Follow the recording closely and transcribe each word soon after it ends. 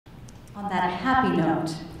On that happy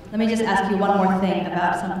note, let me just ask you one more thing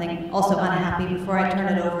about something also unhappy before I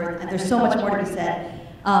turn it over. And there's so much more to be said.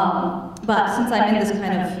 But since I'm in this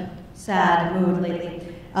kind of sad mood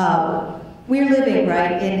lately, we're living,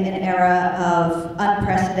 right, in an era of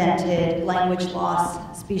unprecedented language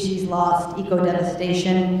loss, species loss,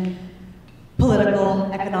 eco-devastation,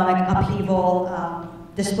 political, economic upheaval,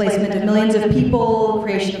 displacement of millions of people,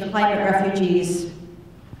 creation of climate refugees.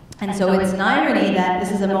 And so it's an irony that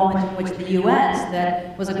this is a moment in which the US,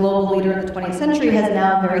 that was a global leader in the 20th century, has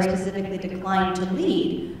now very specifically declined to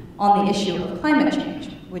lead on the issue of climate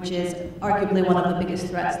change, which is arguably one of the biggest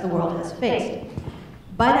threats the world has faced.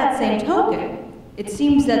 By that same token, it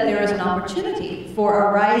seems that there is an opportunity for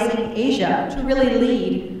a rising Asia to really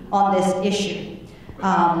lead on this issue.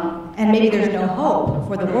 And maybe there's no hope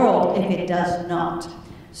for the world if it does not.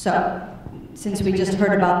 So, since we just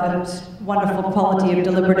heard about the wonderful quality of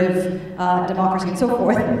deliberative democracy and so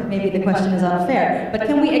forth, maybe the question is unfair. But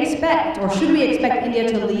can we expect, or should we expect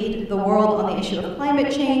India to lead the world on the issue of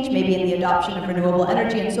climate change, maybe in the adoption of renewable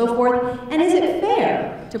energy and so forth? And is it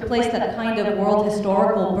fair to place that kind of world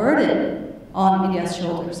historical burden on India's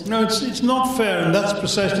shoulders? No, it's not fair, and that's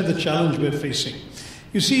precisely the challenge we're facing.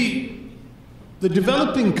 You see, the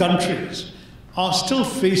developing countries are still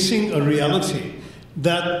facing a reality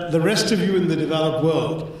that the rest of you in the developed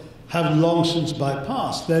world have long since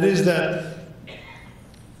bypassed. That is that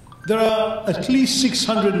there are at least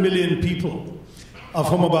 600 million people, of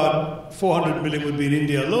whom about 400 million would be in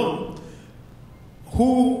India alone,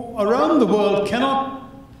 who around the world cannot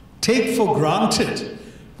take for granted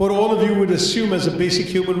what all of you would assume as a basic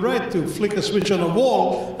human right, to flick a switch on a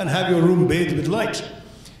wall and have your room bathed with light.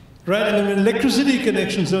 Right? And when electricity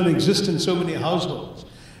connections don't exist in so many households,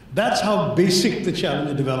 that's how basic the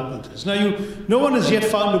challenge of development is. Now, no one has yet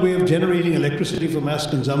found a way of generating electricity for mass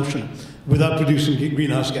consumption without producing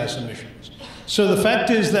greenhouse gas emissions. So the fact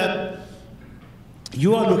is that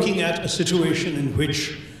you are looking at a situation in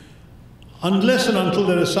which, unless and until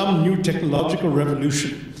there is some new technological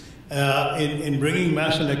revolution in bringing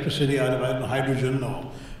mass electricity out of hydrogen,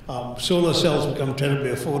 or solar cells become terribly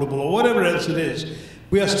affordable, or whatever else it is,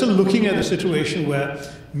 we are still looking at a situation where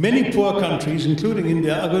many poor countries, including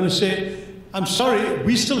India, are going to say, I'm sorry,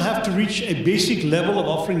 we still have to reach a basic level of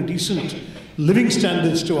offering decent living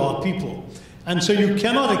standards to our people. And so you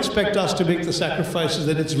cannot expect us to make the sacrifices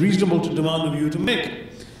that it's reasonable to demand of you to make.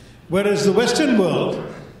 Whereas the Western world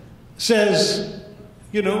says,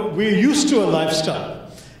 you know, we're used to a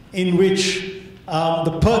lifestyle in which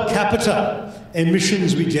the per capita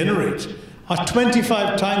emissions we generate are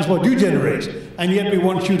 25 times what you generate, and yet we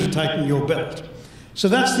want you to tighten your belt. So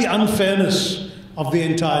that's the unfairness of the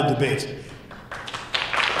entire debate.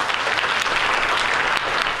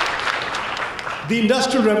 The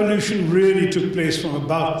Industrial Revolution really took place from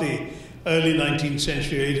about the early 19th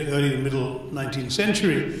century, early to middle 19th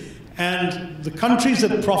century, and the countries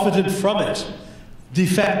that profited from it de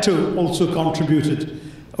facto also contributed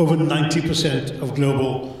over 90% of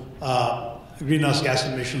global greenhouse gas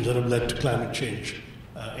emissions that have led to climate change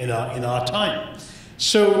in our time.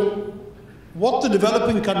 So what the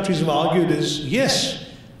developing countries have argued is, yes,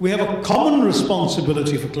 we have a common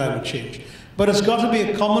responsibility for climate change, but it's got to be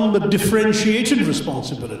a common but differentiated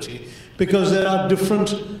responsibility because there are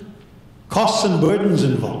different costs and burdens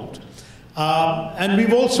involved. And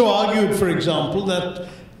we've also argued, for example, that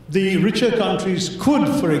the richer countries could,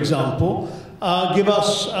 for example, give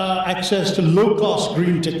us access to low-cost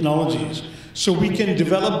green technologies so we can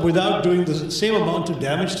develop without doing the same amount of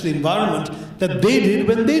damage to the environment that they did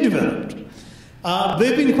when they developed.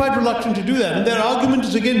 They've been quite reluctant to do that, and their argument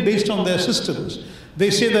is again based on their systems. They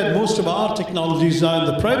say that most of our technologies are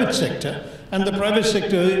in the private sector, and the private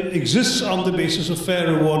sector exists on the basis of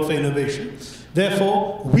fair reward for innovation.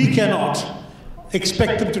 Therefore, we cannot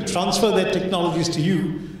expect them to transfer their technologies to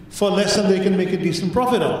you for less than they can make a decent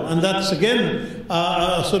profit on. And that's, again,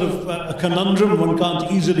 a sort of a conundrum one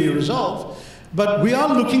can't easily resolve. But we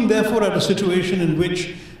are looking, therefore, at a situation in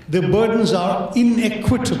which the burdens are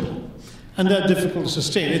inequitable and they're difficult to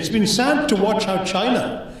sustain. It's been sad to watch how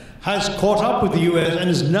China has caught up with the US and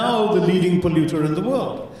is now the leading polluter in the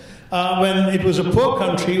world. When it was a poor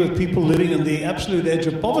country with people living on the absolute edge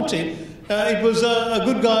of poverty, it was a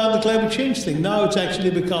good guy on the climate change thing. Now it's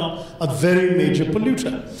actually become a very major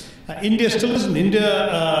polluter. India still isn't.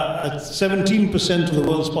 India, at 17% of the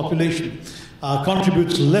world's population,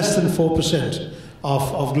 contributes less than 4%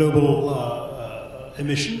 of global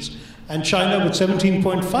emissions. And China, with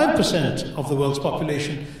 17.5% of the world's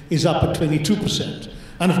population, is up at 22%.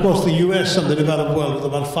 And of course, the US and the developed world, with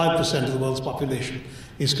about 5% of the world's population,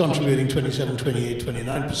 is contributing 27, 28,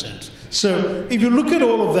 29%. So if you look at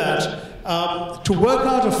all of that, to work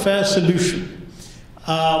out a fair solution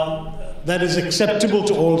that is acceptable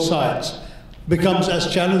to all sides becomes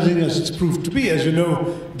as challenging as it's proved to be. As you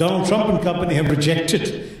know, Donald Trump and company have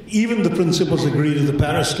rejected even the principles agreed in the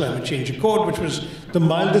Paris Climate Change Accord, which was the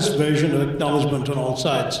mildest version of acknowledgement on all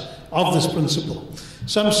sides of this principle.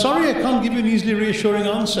 So I'm sorry I can't give you an easily reassuring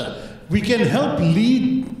answer. We can help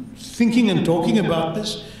lead thinking and talking about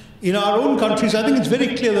this. In our own countries, I think it's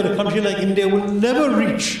very clear that a country like India will never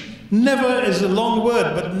reach, never is a long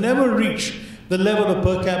word, but never reach the level of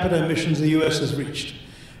per capita emissions the US has reached.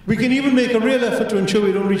 We can even make a real effort to ensure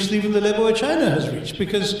we don't reach even the level where China has reached,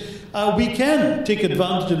 because we can take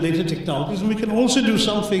advantage of later technologies, and we can also do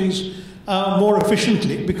some things more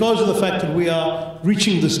efficiently because of the fact that we are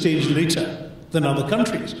reaching the stage later than other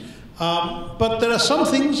countries. But there are some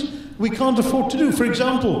things we can't afford to do. For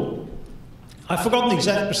example, I've forgotten the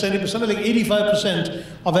exact percentage, but something like 85%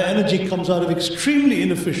 of our energy comes out of extremely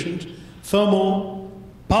inefficient thermal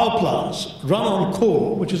power plants run on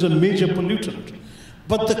coal, which is a major pollutant.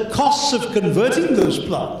 But the costs of converting those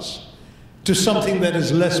plants to something that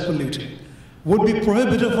is less polluting would be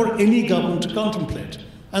prohibitive for any government to contemplate.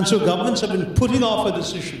 And so governments have been putting off a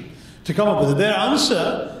decision to come up with it. Their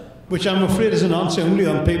answer, which I'm afraid is an answer only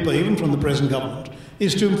on paper, even from the present government,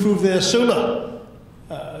 is to improve their solar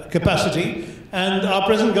capacity. And our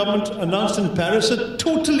present government announced in Paris a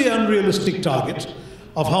totally unrealistic target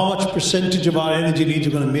of how much percentage of our energy needs are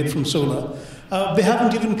going to be made from solar. They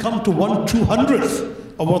haven't even come to 1/200th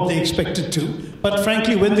of what they expected to. But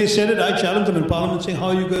frankly, when they said it, I challenged them in Parliament saying, how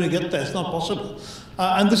are you going to get there? It's not possible.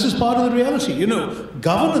 And this is part of the reality. You know,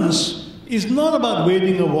 governance is not about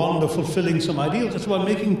waving a wand or fulfilling some ideals. It's about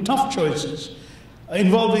making tough choices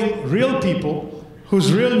involving real people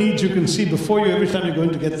whose real needs you can see before you every time you're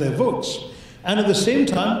going to get their votes. And at the same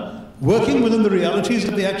time, working within the realities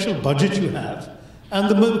of the actual budget you have and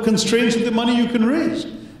the constraints of the money you can raise.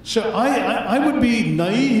 So I would be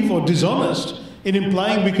naive or dishonest in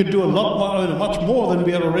implying we could do a lot more, much more than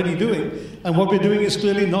we are already doing. And what we're doing is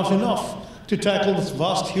clearly not enough to tackle this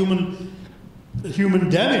vast human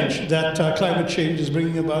damage that climate change is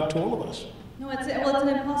bringing about to all of us. No, it's an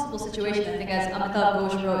impossible situation. I think, as Amitav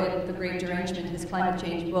Ghosh wrote in The Great Derangement, his climate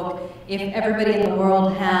change book, if everybody in the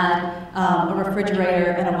world had a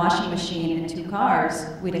refrigerator and a washing machine and 2 cars,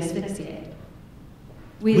 we'd asphyxiate.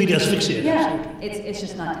 We'd asphyxiate. Yeah, it's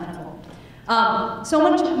just not tenable. So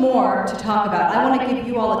much more to talk about. I want to give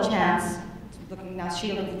you all a chance, looking now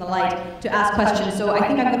shielding from the light, to ask questions. So I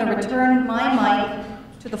think I'm going to return my mic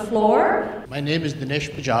to the floor. My name is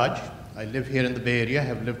Dinesh Bajaj. I live here in the Bay Area. I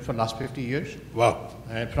have lived for the last 50 years. Wow.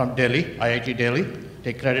 I'm from Delhi, IIT Delhi.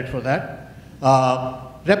 Take credit for that.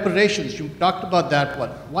 Reparations, you talked about that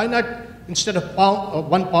one. Why not, instead of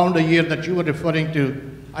 £1 a year that you were referring to,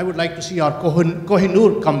 I would like to see our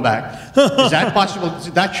Kohinoor come back. Is that possible?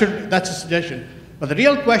 That's a suggestion. But the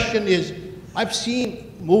real question is, I've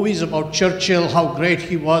seen movies about Churchill, how great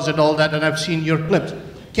he was and all that, and I've seen your clips.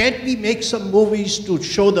 Can't we make some movies to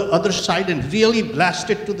show the other side and really blast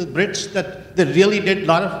it to the Brits that they really did a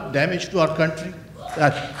lot of damage to our country?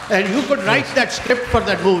 And you could write that script for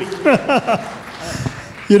that movie.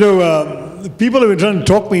 You know, people have been trying to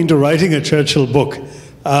talk me into writing a Churchill book.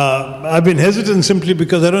 I've been hesitant simply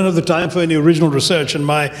because I don't have the time for any original research, and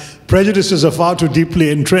my prejudices are far too deeply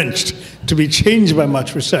entrenched to be changed by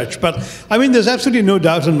much research. But I mean, there's absolutely no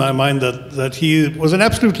doubt in my mind that he was an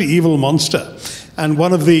absolutely evil monster. And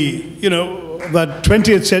one of the, you know, that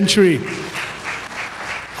 20th century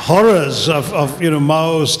horrors of you know,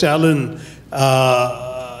 Mao, Stalin,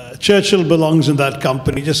 Churchill belongs in that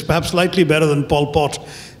company, just perhaps slightly better than Pol Pot,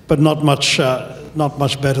 but not much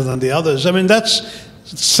better than the others. I mean, that's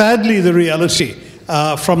sadly the reality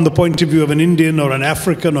from the point of view of an Indian or an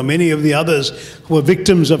African or many of the others who were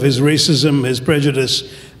victims of his racism, his prejudice,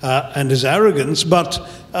 and his arrogance. But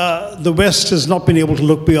the West has not been able to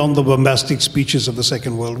look beyond the bombastic speeches of the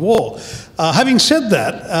Second World War. Having said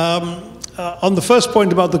that, on the first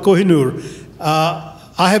point about the Kohinoor,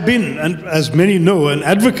 I have been, and as many know, an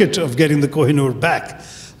advocate of getting the Kohinoor back.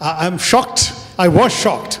 I'm shocked. I was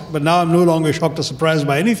shocked, but now I'm no longer shocked or surprised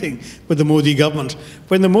by anything with the Modi government.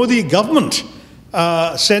 When the Modi government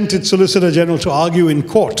sent its Solicitor General to argue in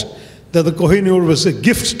court that the Kohinoor was a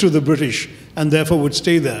gift to the British and therefore would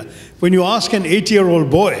stay there. When you ask an 8-year-old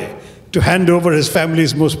boy to hand over his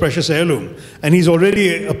family's most precious heirloom, and he's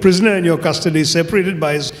already a prisoner in your custody, separated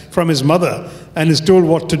from his mother, and is told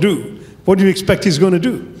what to do, what do you expect he's going to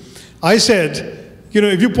do? I said, you know,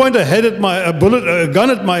 if you point a gun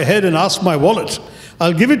at my head and ask my wallet,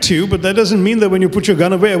 I'll give it to you, but that doesn't mean that when you put your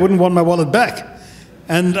gun away, I wouldn't want my wallet back.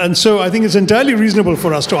 And so I think it's entirely reasonable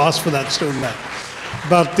for us to ask for that stone back.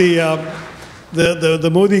 But the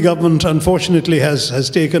Modi government, unfortunately, has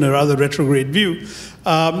taken a rather retrograde view.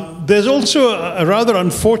 There's also a rather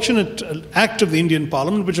unfortunate act of the Indian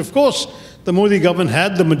Parliament, which, of course, the Modi government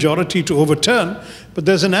had the majority to overturn. But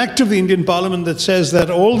there's an act of the Indian Parliament that says that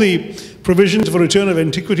all the provisions for return of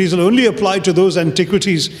antiquities will only apply to those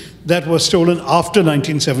antiquities that were stolen after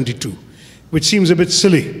 1972, which seems a bit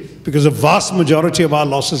silly, because a vast majority of our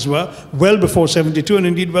losses were well before 72 and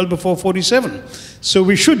indeed well before 47. So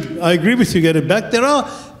we should, I agree with you, get it back. There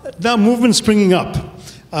are movements springing up.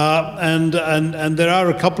 And there are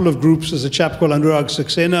a couple of groups. There's a chap called Anurag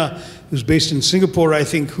Saxena, who's based in Singapore, I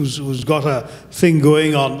think, who's got a thing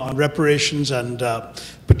going on reparations and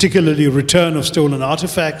particularly return of stolen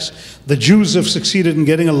artifacts. The Jews have succeeded in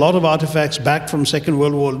getting a lot of artifacts back from Second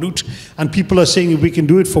World War loot, and people are saying if we can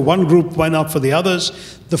do it for one group, why not for the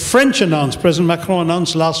others? The French announced, President Macron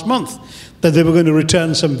announced last month, that they were going to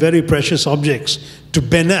return some very precious objects to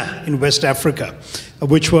Benin in West Africa,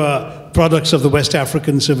 which were products of the West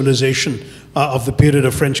African civilization of the period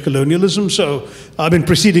of French colonialism. So,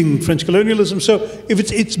 preceding French colonialism. So,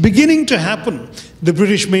 if it's beginning to happen, the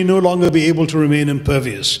British may no longer be able to remain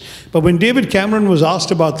impervious. But when David Cameron was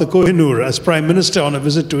asked about the Kohinoor as Prime Minister on a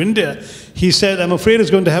visit to India, he said, I'm afraid it's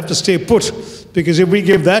going to have to stay put, because if we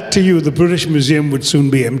give that to you, the British Museum would soon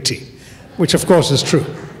be empty, which of course is true.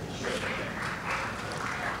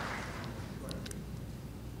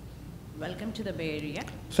 Welcome to the Bay Area.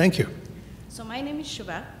 Thank you. So my name is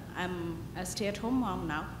Shubha. I'm a stay-at-home mom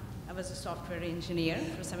now. I was a software engineer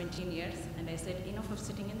for 17 years, and I said enough of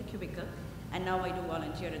sitting in the cubicle, and now I do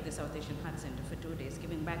volunteer at the South Asian Heart Center for 2 days,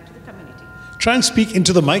 giving back to the community. Try and speak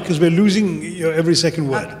into the mic, because we're losing your every second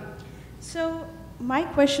word. Okay. So my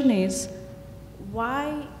question is,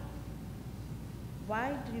 why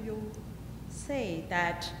do you say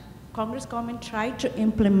that Congress government tried to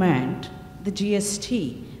implement the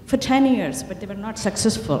GST for 10 years, but they were not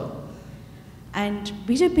successful? And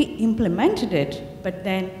BJP implemented it, but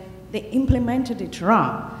then they implemented it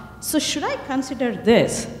wrong. So should I consider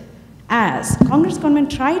this as Congress government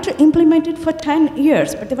tried to implement it for 10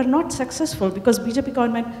 years, but they were not successful because BJP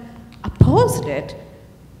government opposed it?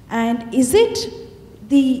 And is it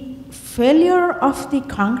the failure of the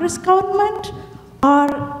Congress government,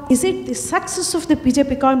 or is it the success of the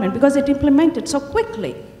BJP government because it implemented so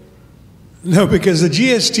quickly? No, because the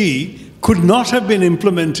GST could not have been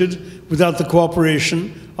implemented without the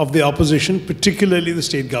cooperation of the opposition, particularly the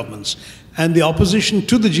state governments. And the opposition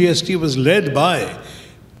to the GST was led by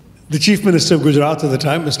the Chief Minister of Gujarat at the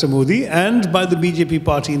time, Mr. Modi, and by the BJP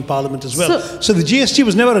party in Parliament as well. So the GST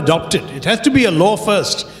was never adopted. It has to be a law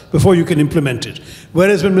first before you can implement it.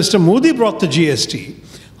 Whereas when Mr. Modi brought the GST,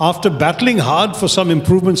 after battling hard for some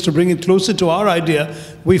improvements to bring it closer to our idea,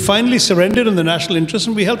 we finally surrendered in the national interest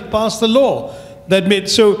and we helped pass the law that made.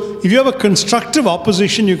 So if you have a constructive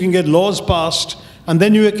opposition, you can get laws passed and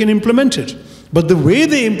then you can implement it. But the way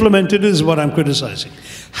they implemented it is what I'm criticizing.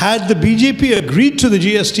 Had the BJP agreed to the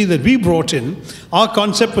GST that we brought in, our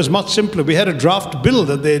concept was much simpler. We had a draft bill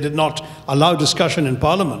that they did not allow discussion in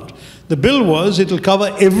Parliament. The bill was, it will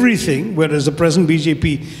cover everything, whereas the present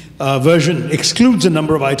BJP version excludes a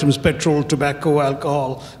number of items: petrol, tobacco,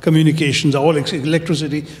 alcohol, communications,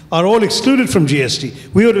 electricity, are all excluded from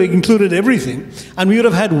GST. We would have included everything, and we would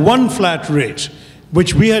have had one flat rate,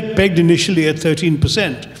 which we had pegged initially at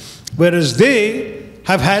 13%, whereas they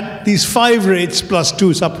have had these 5 rates plus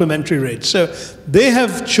 2 supplementary rates. So they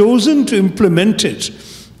have chosen to implement it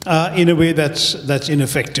in a way that's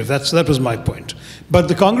ineffective. That was my point. But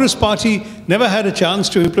the Congress party never had a chance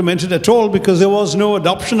to implement it at all because there was no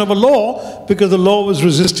adoption of a law, because the law was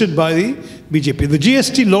resisted by the BJP. The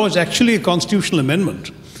GST law is actually a constitutional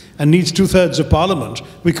amendment and needs 2/3 of Parliament.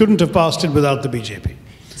 We couldn't have passed it without the BJP.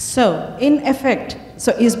 So, in effect,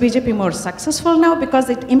 so is BJP more successful now because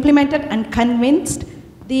it implemented and convinced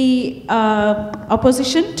the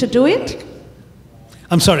opposition to do it?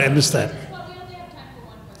 I'm sorry, I missed that.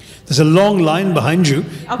 There's a long line behind you,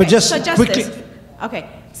 okay, but just quickly. This. Okay,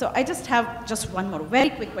 so I just have just one more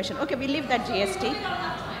very quick question. Okay, we leave that GST.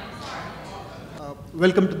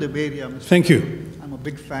 Welcome to the Bay Area, Mr. Thank you. I'm a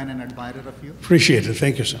big fan and admirer of you. Appreciate it.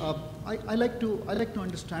 Thank you, sir. I like to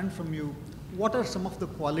understand from you, what are some of the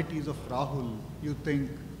qualities of Rahul you think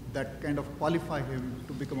that kind of qualify him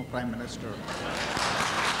to become a prime minister?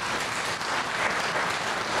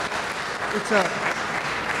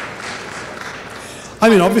 I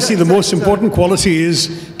mean, obviously the most important quality is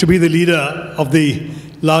to be the leader of the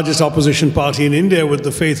largest opposition party in India with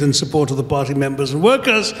the faith and support of the party members and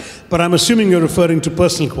workers, but I'm assuming you're referring to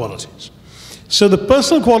personal qualities. So the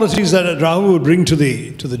personal qualities that Rahul would bring to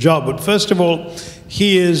the job would, first of all,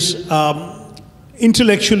 he is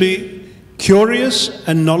intellectually curious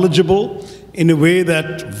and knowledgeable in a way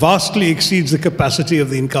that vastly exceeds the capacity of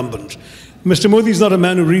the incumbent. Mr. Modi is not a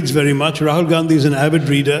man who reads very much. Rahul Gandhi is an avid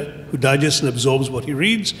reader who digests and absorbs what he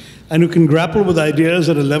reads and who can grapple with ideas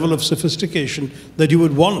at a level of sophistication that you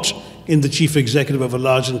would want in the chief executive of a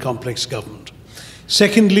large and complex government.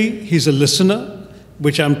 Secondly, he's a listener,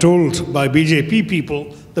 which I'm told by BJP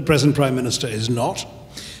people the present Prime Minister is not.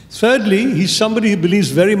 Thirdly, he's somebody who believes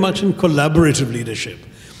very much in collaborative leadership.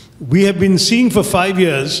 We have been seeing for 5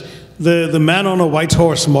 years the man on a white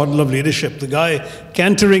horse model of leadership, the guy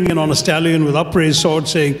cantering in on a stallion with upraised sword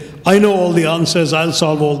saying, I know all the answers, I'll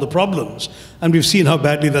solve all the problems. And we've seen how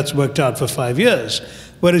badly that's worked out for 5 years.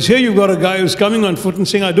 Whereas here you've got a guy who's coming on foot and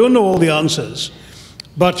saying, I don't know all the answers,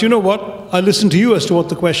 but you know what? I'll listen to you as to what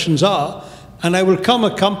the questions are, and I will come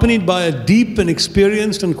accompanied by a deep and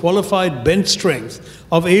experienced and qualified bench strength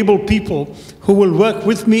of able people who will work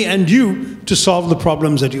with me and you to solve the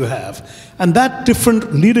problems that you have. And that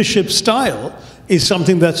different leadership style is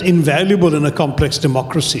something that's invaluable in a complex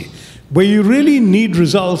democracy, where you really need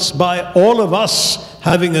results by all of us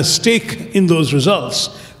having a stake in those results,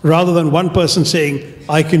 rather than one person saying,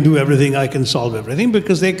 I can do everything, I can solve everything,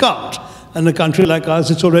 because they can't. And a country like ours,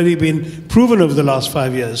 it's already been proven over the last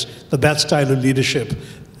 5 years that that style of leadership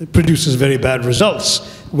produces very bad results.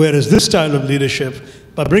 Whereas this style of leadership,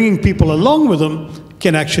 by bringing people along with them,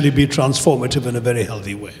 can actually be transformative in a very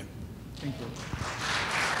healthy way. Thank you.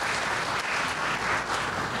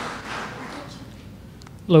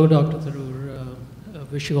 Hello, Dr. Tharoor.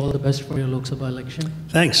 Wish you all the best for your Lok Sabha election.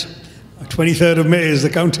 Thanks. 23rd of May is the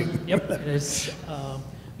counting. Yep, it is.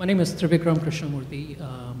 My name is Trivikram Krishnamurthy.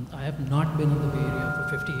 I have not been in the Bay Area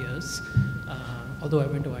for 50 years, although I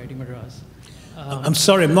went to IIT Madras. I'm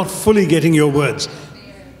sorry, I'm not fully getting your words.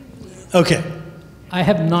 Okay. I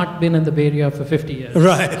have not been in the Bay Area for 50 years.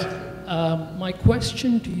 Right. My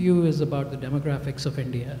question to you is about the demographics of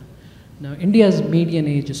India. Now, India's median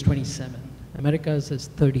age is 27. America's is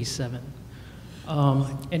 37.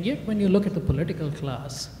 And yet, when you look at the political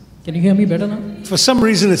class, can you hear me better now? For some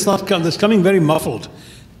reason, it's coming very muffled.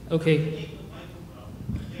 Okay.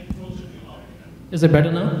 Is it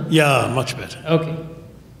better now? Yeah, much better. Okay.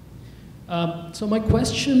 So my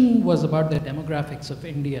question was about the demographics of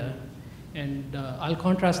India, and I'll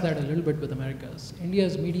contrast that a little bit with America's.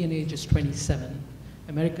 India's median age is 27,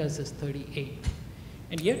 America's is 38.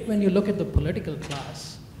 And yet when you look at the political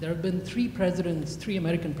class, there have been three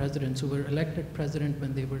American presidents who were elected president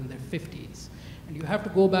when they were in their 50s. And you have to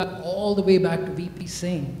go back all the way back to VP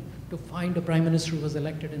Singh to find a prime minister who was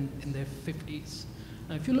elected in their 50s.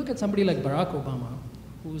 Now, if you look at somebody like Barack Obama,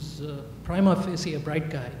 who's prima facie a bright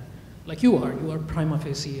guy, like you are prima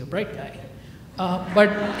facie a bright guy. But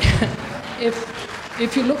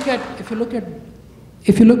if you look at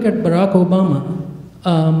Barack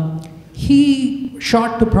Obama, he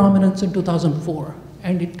shot to prominence in 2004,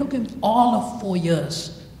 and it took him all of 4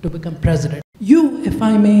 years to become president. You, if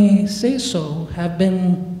I may say so, have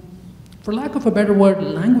been, for lack of a better word,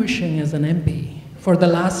 languishing as an MP for the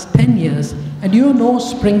last 10 years, and you know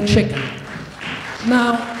spring chicken.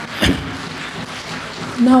 Now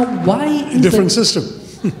why is different system?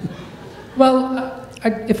 Well,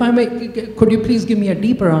 if I may, could you please give me a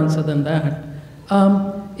deeper answer than that?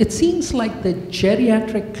 It seems like the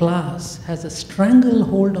geriatric class has a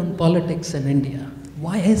stranglehold on politics in India.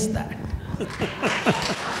 Why is that?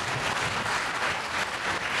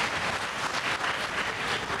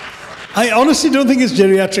 I honestly don't think it's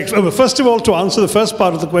geriatrics. First of all, to answer the first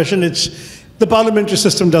part of the question, it's the parliamentary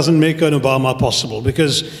system doesn't make an Obama possible,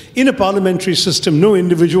 because in a parliamentary system, no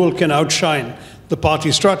individual can outshine the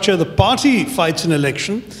party structure. The party fights an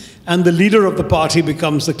election, and the leader of the party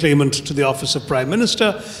becomes the claimant to the office of prime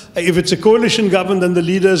minister. If it's a coalition government, then the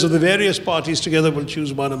leaders of the various parties together will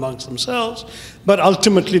choose one amongst themselves. But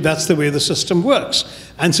ultimately, that's the way the system works.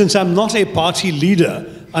 And since I'm not a party leader,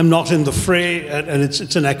 I'm not in the fray, and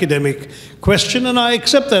it's an academic question, and I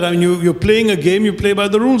accept that. I mean, you're playing a game, you play by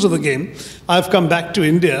the rules of the game. I've come back to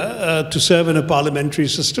India to serve in a parliamentary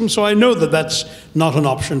system, so I know that that's not an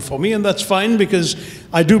option for me, and that's fine, because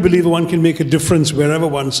I do believe one can make a difference wherever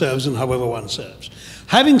one serves and however one serves.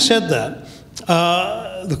 Having said that,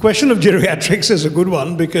 the question of geriatrics is a good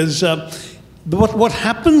one, because what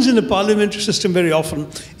happens in a parliamentary system very often,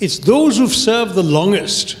 it's those who've served the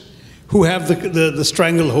longest who have the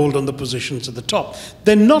stranglehold on the positions at the top.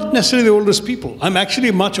 They're not necessarily the oldest people. I'm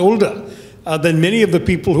actually much older than many of the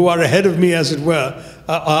people who are ahead of me, as it were,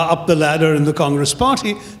 are up the ladder in the Congress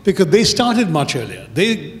party, because they started much earlier.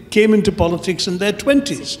 They came into politics in their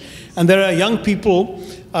 20s. And there are young people,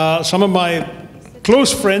 some of my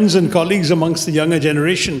close friends and colleagues amongst the younger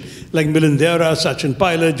generation, like Milind Deora, Sachin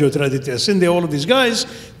Pilot, Jyotiraditya Scindia, all of these guys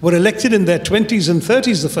were elected in their 20s and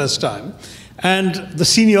 30s the first time. And the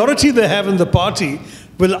seniority they have in the party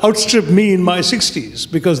will outstrip me in my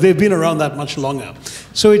 60s, because they've been around that much longer.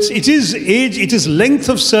 So it is length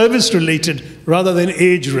of service related rather than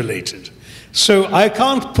age related. So I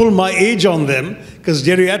can't pull my age on them, because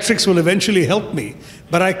geriatrics will eventually help me.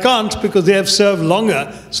 But I can't, because they have served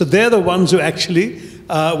longer. So they're the ones who actually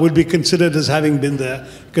would be considered as having been there.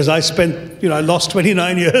 Because I spent, I lost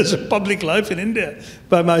 29 years of public life in India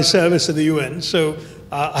by my service in the UN. So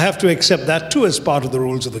I have to accept that too as part of the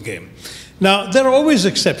rules of the game. Now, there are always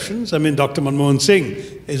exceptions. I mean, Dr. Manmohan Singh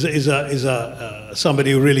is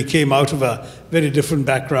somebody who really came out of a very different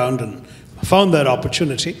background and found that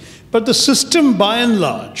opportunity. But the system, by and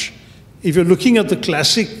large, if you're looking at the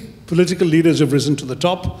classic political leaders who have risen to the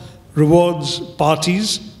top, rewards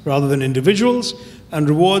parties rather than individuals, and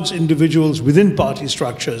rewards individuals within party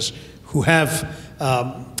structures who have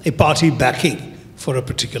a party backing for a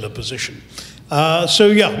particular position. So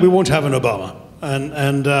yeah, we won't have an Obama.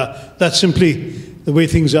 And that's simply the way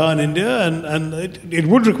things are in India, and it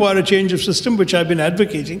would require a change of system, which I've been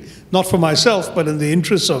advocating, not for myself, but in the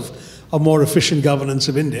interests of a more efficient governance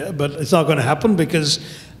of India. But it's not going to happen, because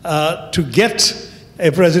to get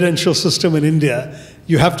a presidential system in India,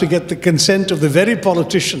 you have to get the consent of the very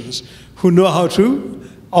politicians who know how to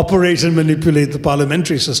operate and manipulate the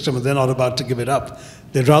parliamentary system, and they're not about to give it up.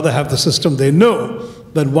 They'd rather have the system they know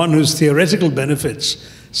than one whose theoretical benefits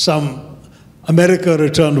some America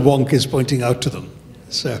returned wonk is pointing out to them.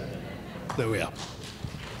 So, there we are.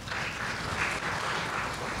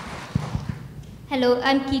 Hello,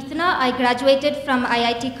 I'm Kirtana. I graduated from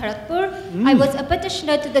IIT Kharagpur. I was a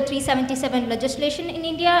petitioner to the 377 legislation in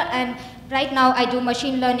India, and right now I do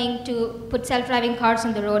machine learning to put self-driving cars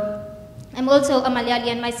on the road. I'm also a Malayali,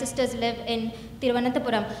 and my sisters live in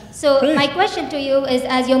Thiruvananthapuram. So Great. My question to you is,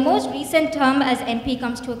 as your most recent term as MP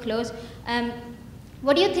comes to a close,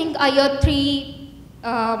 what do you think are your three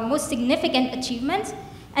most significant achievements?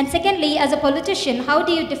 And secondly, as a politician, how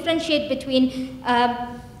do you differentiate between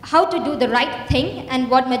how to do the right thing and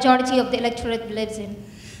what majority of the electorate believes in?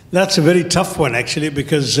 That's a very tough one, actually,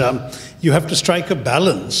 because you have to strike a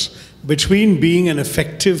balance between being an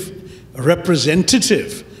effective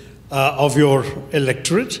representative of your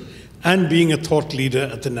electorate and being a thought leader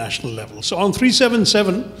at the national level. So on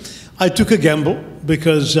 377, I took a gamble,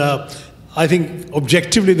 because I think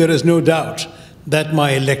objectively there is no doubt that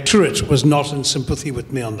my electorate was not in sympathy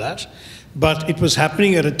with me on that. But it was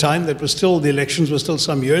happening at a time that was still, the elections were still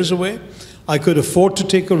some years away. I could afford to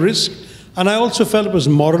take a risk. And I also felt it was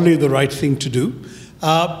morally the right thing to do.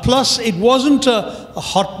 Plus, it wasn't a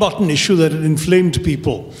hot button issue that had inflamed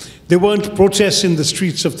people. There weren't protests in the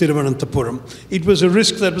streets of Thiruvananthapuram. It was a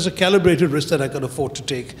risk that was a calibrated risk that I could afford to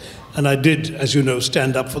take. And I did, as you know,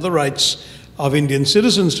 stand up for the rights of Indian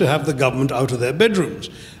citizens to have the government out of their bedrooms.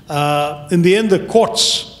 In the end, the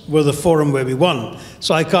courts were the forum where we won.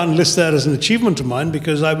 So I can't list that as an achievement of mine,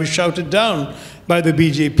 because I was shouted down by the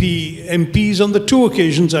BJP MPs on the two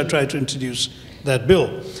occasions I tried to introduce that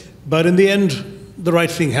bill. But in the end, the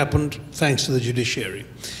right thing happened thanks to the judiciary.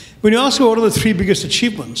 When you ask me what are the three biggest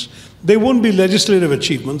achievements, they won't be legislative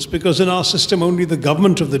achievements, because in our system only the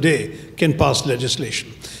government of the day can pass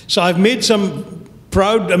legislation. So I've made some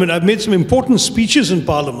I've made some important speeches in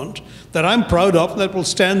Parliament that I'm proud of, that will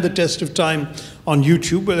stand the test of time on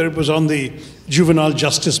YouTube, whether it was on the juvenile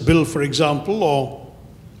justice bill, for example, or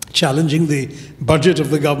challenging the budget of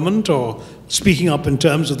the government, or speaking up in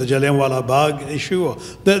terms of the Jallianwala Bagh issue. Or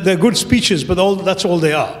they're good speeches, but that's all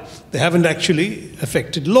they are. They haven't actually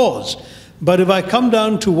affected laws. But if I come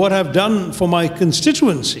down to what I've done for my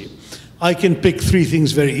constituency, I can pick three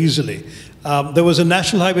things very easily. There was a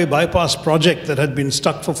national highway bypass project that had been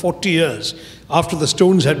stuck for 40 years. After the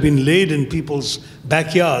stones had been laid in people's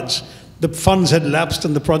backyards, the funds had lapsed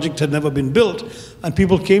and the project had never been built. And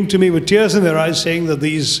people came to me with tears in their eyes saying that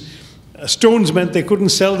these stones meant they couldn't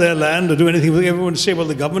sell their land or do anything. Everyone would say, well,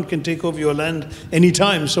 the government can take over your land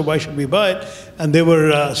anytime, so why should we buy it? And they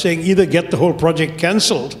were saying either get the whole project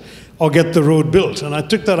cancelled or get the road built. And I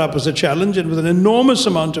took that up as a challenge, and with an enormous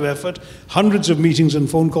amount of effort, hundreds of meetings and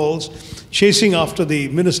phone calls, chasing after the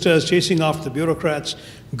ministers, chasing after the bureaucrats,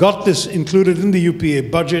 got this included in the UPA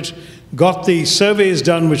budget, got the surveys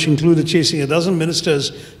done, which included chasing a dozen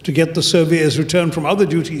ministers to get the surveyors returned from other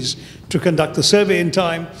duties to conduct the survey in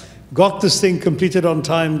time, got this thing completed on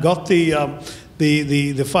time, got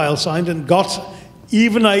the file signed, and got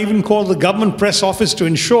I even called the government press office to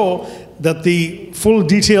ensure that the full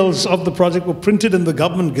details of the project were printed in the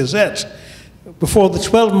government gazette before the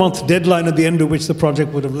 12-month deadline at the end of which the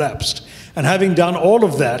project would have lapsed. And having done all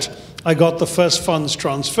of that, I got the first funds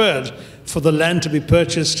transferred for the land to be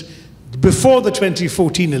purchased before the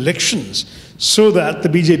 2014 elections, so that the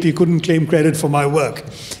BJP couldn't claim credit for my work,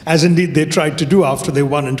 as indeed they tried to do after they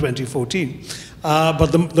won in 2014. But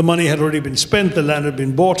the money had already been spent, the land had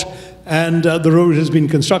been bought, and the road has been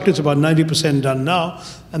constructed. It's about 90% done now,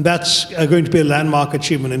 and that's going to be a landmark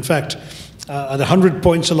achievement. In fact, at 100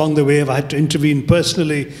 points along the way, I've had to intervene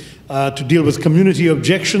personally to deal with community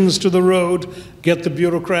objections to the road, get the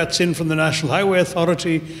bureaucrats in from the National Highway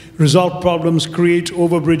Authority, resolve problems, create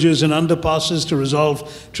overbridges and underpasses to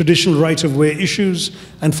resolve traditional right-of-way issues,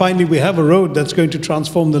 and finally we have a road that's going to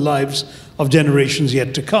transform the lives of generations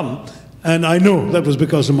yet to come. And I know that was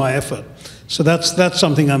because of my effort. So that's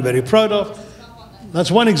something I'm very proud of.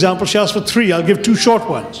 That's one example. She asked for 3. I'll give 2 short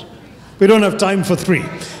ones. We don't have time for 3.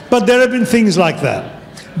 But there have been things like that.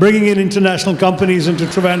 Bringing in international companies into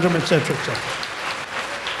Trivandrum, etc., etc.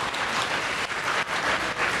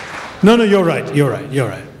 No, you're right.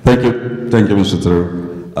 Thank you, Mr.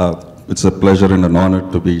 Tharoor. It's a pleasure and an honor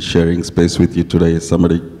to be sharing space with you today.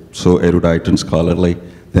 Somebody so erudite and scholarly.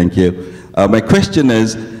 Thank you. My question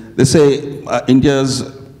is, they say India's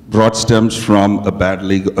brought stems from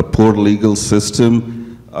a poor legal system.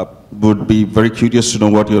 Would be very curious to know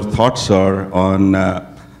what your thoughts are on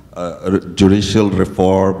judicial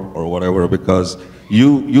reform or whatever, because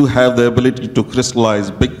you have the ability to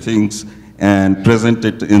crystallize big things and present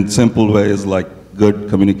it in simple ways like good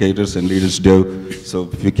communicators and leaders do. So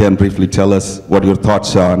if you can briefly tell us what your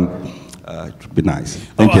thoughts are on, it would be nice.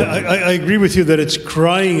 Thank you. I agree with you that it's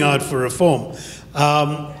crying out for reform.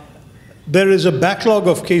 There is a backlog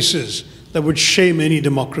of cases that would shame any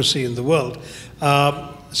democracy in the world.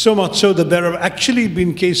 So much so that there have actually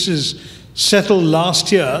been cases settled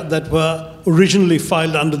last year that were originally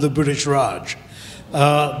filed under the British Raj.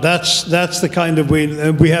 That's the kind of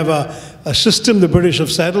way. We have a system the British have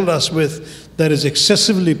saddled us with that is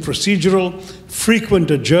excessively procedural,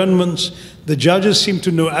 frequent adjournments. The judges seem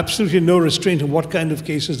to know absolutely no restraint on what kind of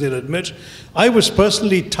cases they'll admit. I was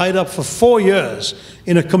personally tied up for 4 years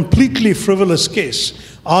in a completely frivolous case,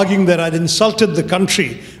 arguing that I'd insulted the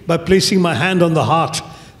country by placing my hand on the heart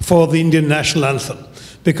for the Indian national anthem.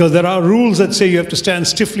 Because there are rules that say you have to stand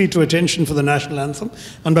stiffly to attention for the national anthem.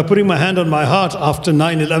 And by putting my hand on my heart after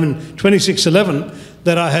 26/11,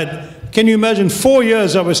 that I had, can you imagine, 4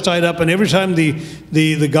 years I was tied up, and every time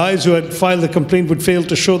the guys who had filed the complaint would fail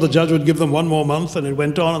to show, the judge would give them 1 more month, and it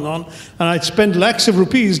went on and on. And I'd spent lakhs of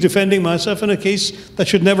rupees defending myself in a case that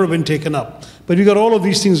should never have been taken up. But we've got all of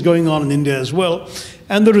these things going on in India as well.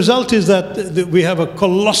 And the result is that we have a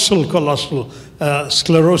colossal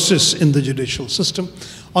sclerosis in the judicial system.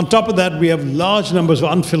 On top of that, we have large numbers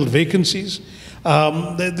of unfilled vacancies.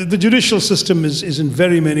 The judicial system is in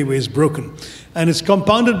very many ways broken. And it's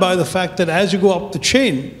compounded by the fact that as you go up the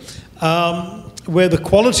chain, where the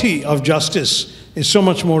quality of justice is so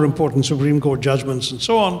much more important, Supreme Court judgments and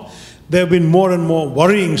so on, there have been more and more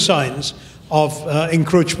worrying signs of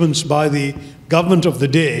encroachments by the government of the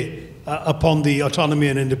day upon the autonomy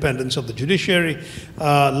and independence of the judiciary.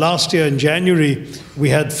 Last year in January, we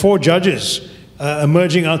had 4 judges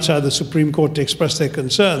emerging outside the Supreme Court to express their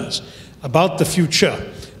concerns about the future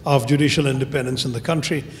of judicial independence in the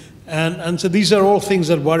country. And so these are all things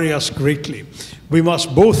that worry us greatly. We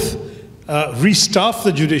must both restaff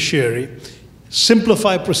the judiciary,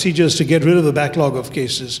 simplify procedures to get rid of the backlog of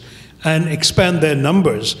cases, and expand their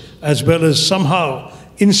numbers, as well as somehow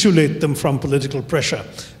insulate them from political pressure.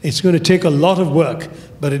 It's going to take a lot of work,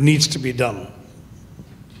 but it needs to be done.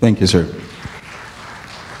 Thank you, sir.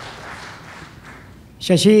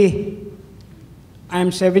 Shashi, I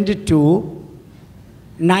am 72,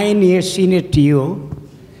 9 years senior to you.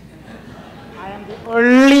 I am the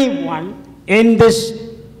only one in this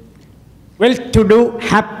well-to-do,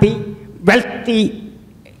 happy, wealthy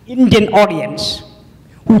Indian audience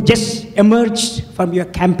who just emerged from your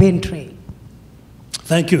campaign trail.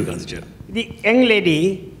 Thank you, Gandhiji. The young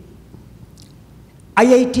lady,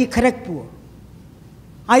 IIT Kharagpur.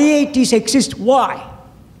 IITs exist. Why?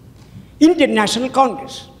 Indian National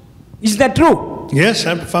Congress. Is that true? Yes,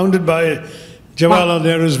 I'm founded by Jawaharlal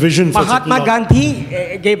Nehru's vision for Mahatma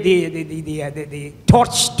Gandhi gave the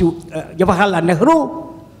torch to Jawaharlal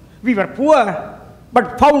Nehru. We were poor,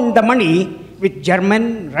 but found the money with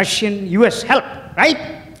German, Russian, US help, right?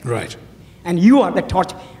 Right. And you are the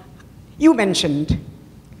torch. You mentioned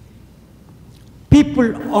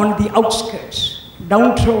people on the outskirts,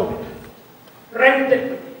 downtrodden,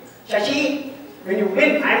 rented. Shashi, when you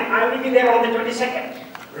win, I will be there on the 22nd.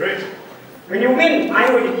 Right. When you win, I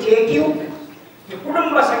will take you to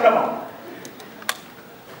Kudumba Sangamam.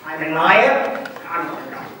 I'm a Nair, I'm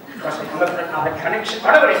not because I have a connection,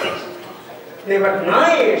 whatever it is. They were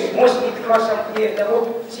Nairs mostly because of the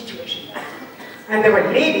whole situation. And there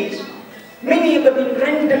were ladies, many of them in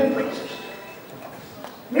rental places.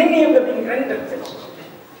 Many of them in rental places.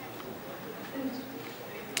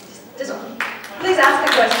 Please ask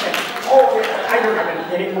a question. Oh, I don't have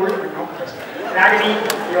any more question. Ragini,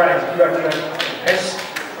 you are yes.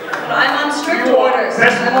 No, I'm on strict orders.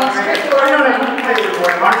 I'm on strict orders.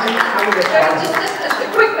 Just a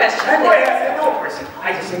quick question. No question.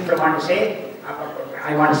 I just simply want to say,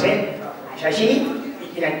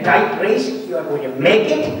 Shashi, in a tight race, you are going to make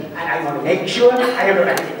it, and I want to make sure I have not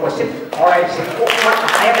any question. Or I say,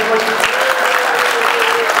 I have a question.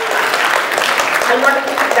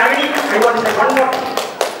 I want to say one more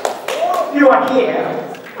thing. You are here.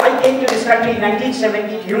 I came to this country in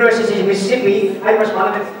 1970, University of Mississippi. I was one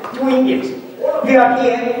of the 2 Indians. We are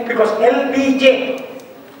here because LBJ,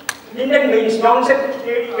 Lyndon Baines Johnson,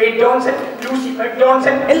 Wade Johnson, Lucifer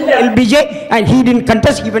Johnson, LBJ, and he didn't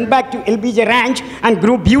contest. He went back to LBJ Ranch and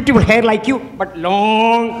grew beautiful hair like you, but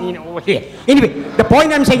long, over here. Anyway, the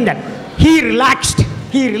point I'm saying that he relaxed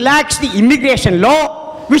the immigration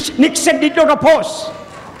law, which Nixon did not oppose.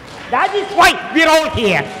 That is why we're all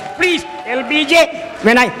here. Please, LBJ,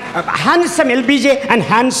 when handsome LBJ and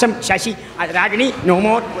handsome Shashi, Ragini, no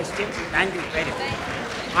more questions. Thank you very much.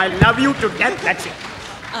 I love you to death, that's it.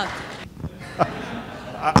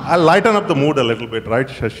 I'll lighten up the mood a little bit, right,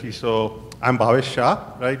 Shashi? So I'm Bhavesh Shah,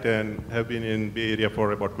 right, and have been in Bay Area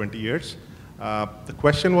for about 20 years. The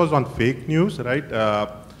question was on fake news, right?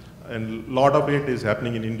 And a lot of it is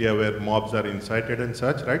happening in India where mobs are incited and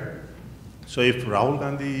such, right? So if Rahul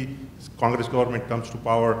Gandhi Congress government comes to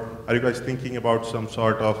power, are you guys thinking about some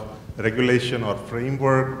sort of regulation or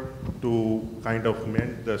framework to kind of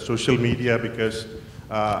mend the social media? Because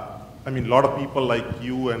I mean, a lot of people like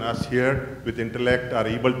you and us here with intellect are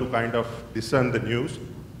able to kind of discern the news,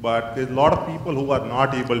 but there's a lot of people who are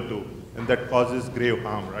not able to, and that causes grave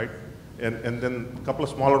harm, right? And then a couple of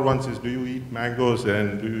smaller ones is, do you eat mangoes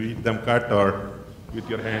and do you eat them cut or with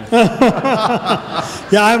your hands?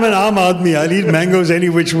 Yeah, I'm an Aam Aadmi. I'll eat mangoes any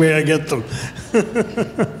which way I get them.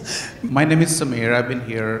 My name is Samir. I've been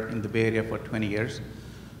here in the Bay Area for 20 years.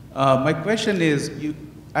 My question is,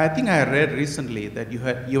 I think I read recently that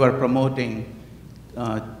you are promoting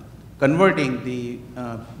converting the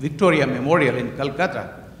Victoria Memorial in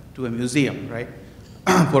Calcutta to a museum, right?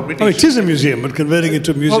 For British. Oh, it is a museum, but converting it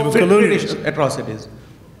to a museum of colonialism. British atrocities.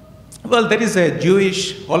 Well, there is a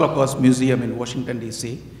Jewish Holocaust museum in Washington,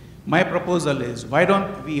 D.C. My proposal is, why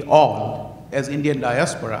don't we all, as Indian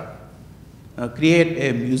diaspora, create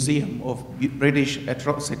a museum of British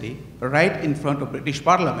atrocity right in front of British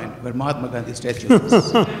Parliament, where Mahatma Gandhi's statue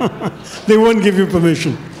is. They won't give you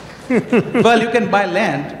permission. Well, you can buy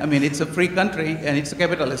land. I mean, it's a free country, and it's a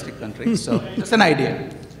capitalistic country, so it's an idea.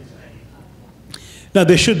 Now,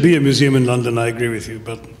 there should be a museum in London, I agree with you,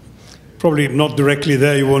 but probably not directly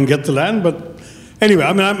there, you won't get the land. But anyway,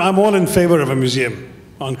 I mean, I'm all in favor of a museum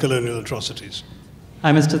on colonial atrocities.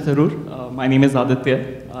 Hi, Mr. Tharoor. My name is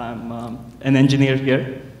Aditya. I'm an engineer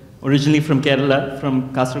here, originally from Kerala,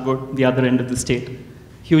 from Kasaragod, the other end of the state.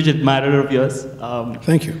 Huge admirer of yours.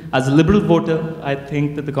 Thank you. As a liberal voter, I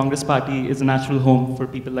think that the Congress Party is a natural home for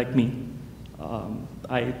people like me.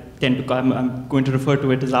 I tend to, I'm going to refer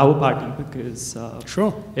to it as our party because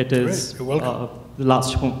sure. It is the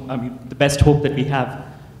last hope, I mean, the best hope that we have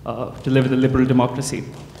to live in a liberal democracy.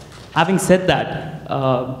 Having said that,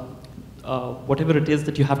 whatever it is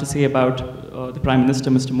that you have to say about the Prime Minister,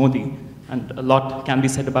 Mr. Modi, and a lot can be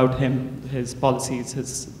said about him, his policies,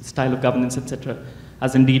 his style of governance, etc.,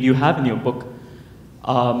 as indeed you have in your book.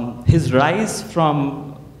 His rise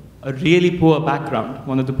from a really poor background,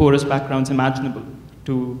 one of the poorest backgrounds imaginable,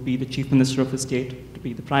 to be the Chief Minister of a state, to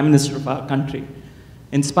be the Prime Minister of our country,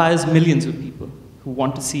 inspires millions of people who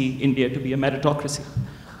want to see India to be a meritocracy.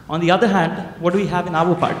 On the other hand, what do we have in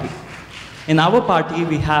our party? In our party,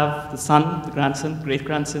 we have the son, the grandson,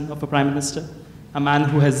 great-grandson of a Prime Minister, a man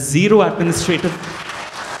who has zero administrative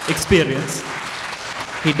experience.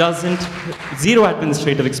 He doesn't, zero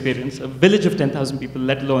administrative experience, a village of 10,000 people,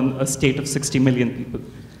 let alone a state of 60 million people.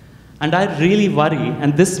 And I really worry,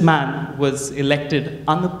 and this man was elected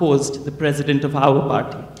unopposed the president of our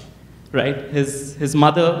party, right? His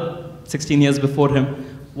mother, 16 years before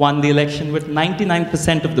him, won the election with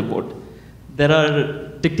 99% of the vote. There are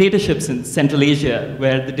dictatorships in Central Asia,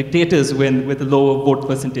 where the dictators win with a lower vote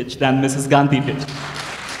percentage than Mrs. Gandhi did.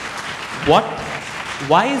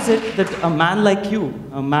 Why is it that a man like you,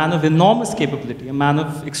 a man of enormous capability, a man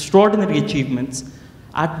of extraordinary achievements,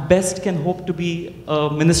 at best can hope to be a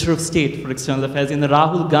Minister of State for External Affairs in the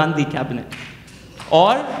Rahul Gandhi cabinet?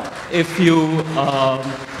 Or, if you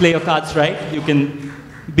play your cards right, you can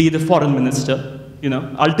be the foreign minister,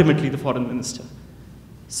 ultimately the foreign minister.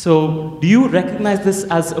 So, do you recognize this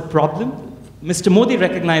as a problem? Mr. Modi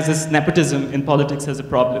recognizes nepotism in politics as a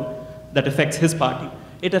problem that affects his party.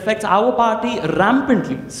 It affects our party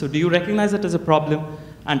rampantly. So do you recognize it as a problem?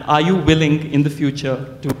 And are you willing in the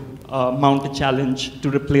future to mount a challenge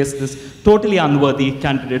to replace this totally unworthy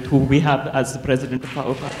candidate who we have as the president of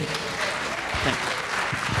our party? Thank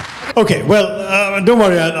you. Okay, well, don't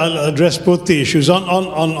worry, I'll address both the issues.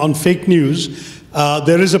 On fake news,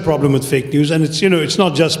 there is a problem with fake news, and it's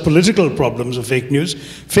not just political problems of fake news.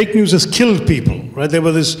 Fake news has killed people, right? There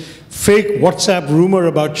was this fake WhatsApp rumor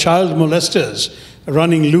about child molesters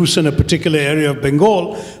running loose in a particular area of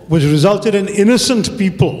Bengal, which resulted in innocent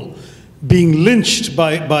people being lynched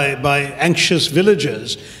by anxious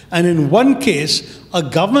villagers. And in one case, a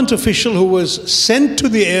government official who was sent to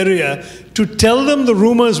the area to tell them the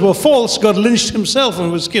rumors were false got lynched himself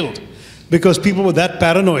and was killed, because people were that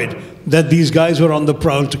paranoid that these guys were on the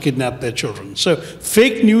prowl to kidnap their children. So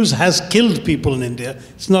fake news has killed people in India.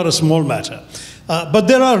 It's not a small matter. But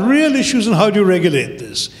there are real issues on how do you regulate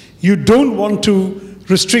this. You don't want to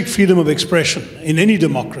restrict freedom of expression in any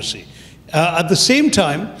democracy. At the same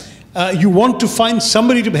time, you want to find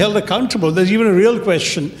somebody to be held accountable. There's even a real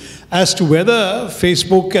question as to whether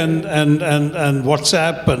Facebook and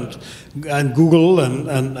WhatsApp and Google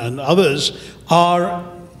and others are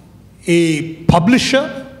a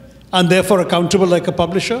publisher and therefore accountable like a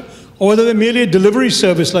publisher, or whether they're merely a delivery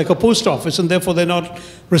service like a post office and therefore they're not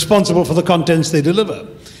responsible for the contents they deliver.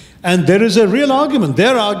 And there is a real argument.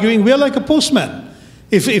 They're arguing we're like a postman.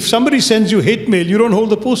 If somebody sends you hate mail, you don't hold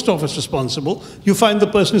the post office responsible. You find the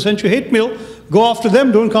person who sent you hate mail, go after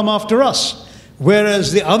them, don't come after us.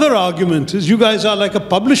 Whereas the other argument is you guys are like a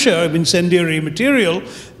publisher of incendiary material,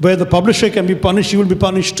 where the publisher can be punished, you will be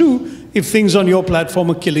punished too if things on your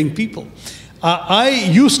platform are killing people. I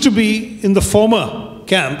used to be in the former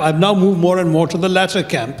camp. I've now moved more and more to the latter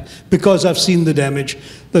camp because I've seen the damage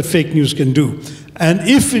that fake news can do. And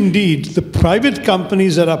if indeed the private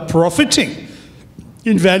companies that are profiting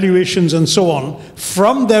in valuations and so on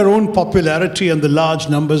from their own popularity and the large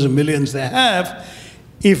numbers of millions they have,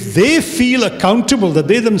 if they feel accountable that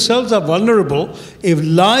they themselves are vulnerable, if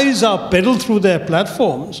lies are peddled through their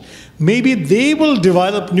platforms, maybe they will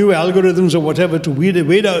develop new algorithms or whatever to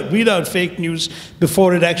weed out fake news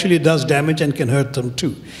before it actually does damage and can hurt them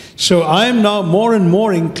too. So I am now more and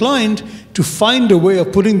more inclined to find a way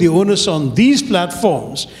of putting the onus on these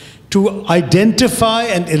platforms to identify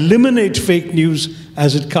and eliminate fake news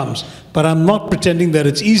as it comes. But I'm not pretending that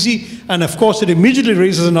it's easy. And of course, it immediately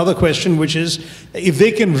raises another question, which is, if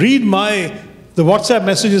they can read the WhatsApp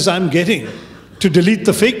messages I'm getting to delete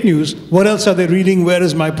the fake news, what else are they reading? Where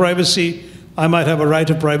is my privacy? I might have a right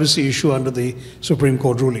of privacy issue under the Supreme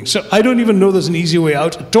Court ruling. So I don't even know there's an easy way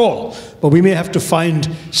out at all. But we may have to find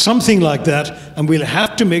something like that, and we'll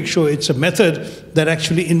have to make sure it's a method that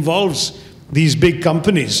actually involves these big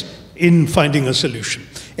companies in finding a solution.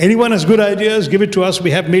 Anyone has good ideas, give it to us. We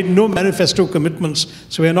have made no manifesto commitments,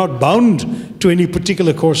 so we are not bound to any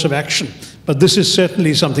particular course of action. But this is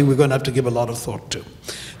certainly something we're going to have to give a lot of thought to.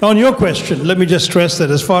 Now, on your question, let me just stress that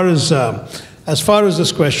as far as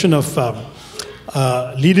this question of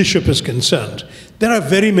leadership is concerned, there are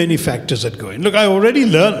very many factors that go in. Look, I already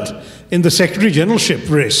learned in the Secretary Generalship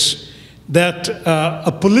race that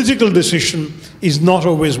a political decision is not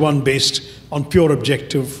always one based on pure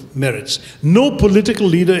objective merits. No political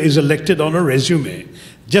leader is elected on a resume,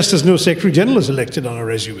 just as no Secretary General is elected on a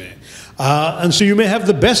resume. And so you may have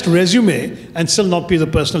the best resume and still not be the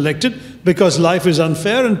person elected, because life is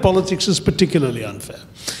unfair and politics is particularly unfair.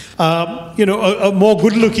 A more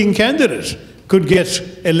good-looking candidate could get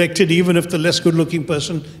elected even if the less good-looking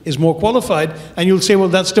person is more qualified, and you'll say, well,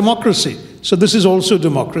 that's democracy. So this is also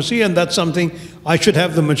democracy, and that's something I should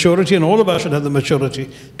have the maturity, and all of us should have the maturity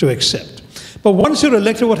to accept. But once you're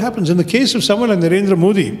elected, what happens? In the case of someone like Narendra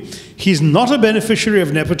Modi, he's not a beneficiary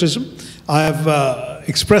of nepotism. I have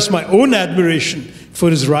expressed my own admiration for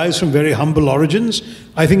his rise from very humble origins.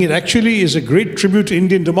 I think it actually is a great tribute to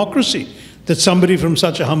Indian democracy that somebody from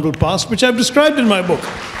such a humble past, which I've described in my book.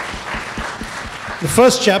 The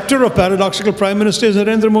first chapter of Paradoxical Prime Minister is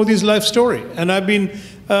Narendra Modi's life story. And I've been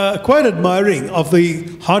quite admiring of the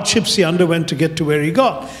hardships he underwent to get to where he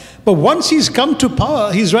got. But once he's come to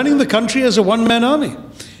power, he's running the country as a one-man army.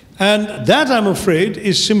 And that, I'm afraid,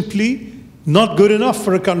 is simply not good enough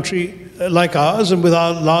for a country like ours and with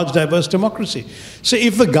our large, diverse democracy. So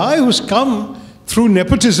if the guy who's come through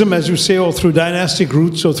nepotism, as you say, or through dynastic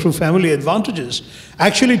roots or through family advantages,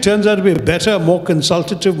 actually turns out to be a better, more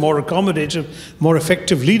consultative, more accommodative, more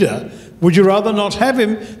effective leader, would you rather not have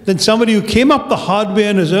him than somebody who came up the hard way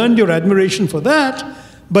and has earned your admiration for that,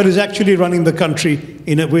 but is actually running the country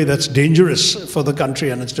in a way that's dangerous for the country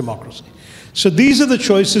and its democracy? So these are the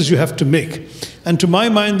choices you have to make. And to my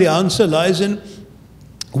mind, the answer lies in,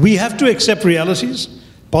 we have to accept realities.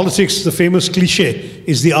 Politics, the famous cliche,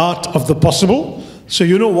 is the art of the possible. So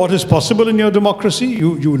you know what is possible in your democracy.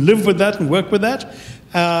 You live with that and work with that.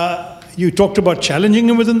 You talked about challenging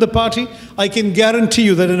him within the party. I can guarantee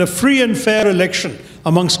you that in a free and fair election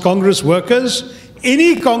amongst Congress workers,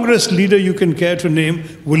 any Congress leader you can care to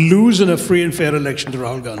name will lose in a free and fair election to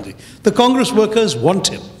Rahul Gandhi. The Congress workers want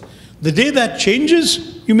him. The day that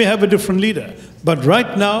changes, you may have a different leader. But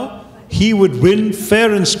right now, he would win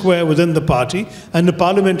fair and square within the party, and the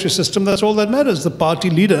parliamentary system, that's all that matters. The party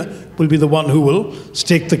leader will be the one who will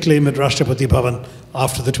stake the claim at Rashtrapati Bhavan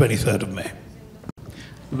after the 23rd of May.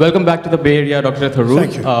 Welcome back to the Bay Area, Dr. Tharoor.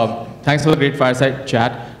 Thank you. Thanks for the great fireside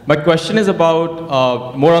chat. My question is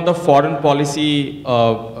about more on the foreign policy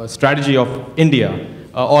strategy of India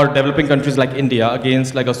or developing countries like India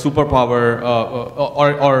against like a superpower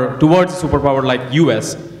or towards a superpower like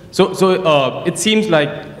US. So it seems like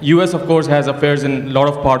US, of course, has affairs in a lot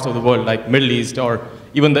of parts of the world, like Middle East or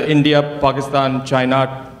even the India, Pakistan,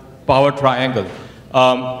 China power triangle.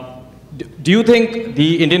 Do you think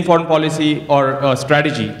the Indian foreign policy or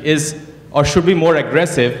strategy is or should be more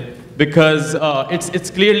aggressive? Because it's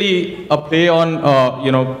clearly a play on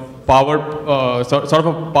power, sort of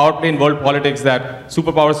a power play in world politics that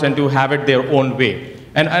superpowers tend to have it their own way.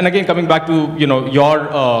 And again, coming back to your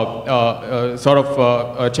sort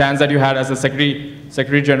of chance that you had as the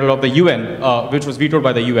Secretary General of the UN, which was vetoed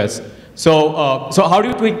by the US. So how do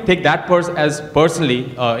you take that as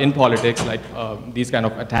personally in politics, like these kind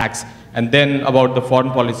of attacks, and then about the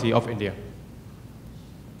foreign policy of India?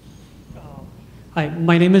 Hi,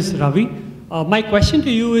 my name is Ravi. My question to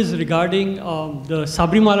you is regarding the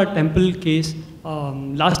Sabrimala temple case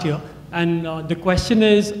last year. And the question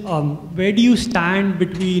is, where do you stand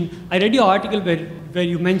between, I read your article where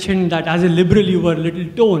you mentioned that as a liberal you were a little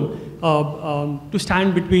torn to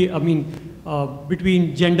stand between,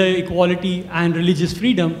 between gender equality and religious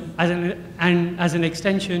freedom, and as an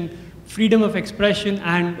extension, freedom of expression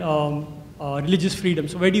and religious freedom.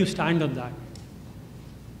 So where do you stand on that?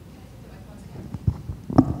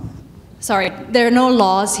 Sorry, there are no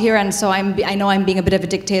laws here, and so I know I'm being a bit of a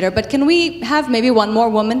dictator, but can we have maybe one more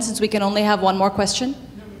woman, since we can only have one more question?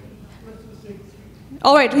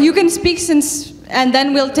 All right, you can speak and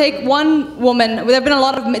then we'll take one woman. There have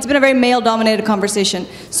been it's been a very male-dominated conversation.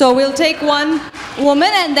 So we'll take one woman,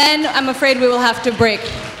 and then I'm afraid we will have to break.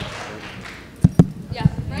 Yeah,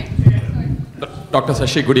 right? Dr.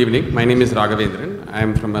 Shashi, good evening. My name is Raghavendran. I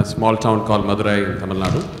am from a small town called Madurai in Tamil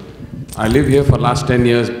Nadu. I live here for the last 10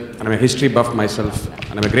 years, and I'm a history buff myself,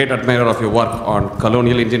 and I'm a great admirer of your work on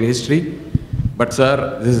colonial Indian history. But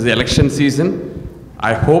sir, this is the election season.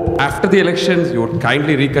 I hope after the elections you would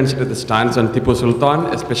kindly reconsider the stance on Tipu Sultan,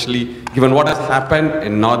 especially given what has happened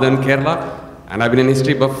in northern Kerala. And I've been an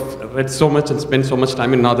history buff, read so much and spent so much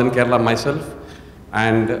time in northern Kerala myself.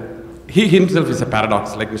 And he himself is a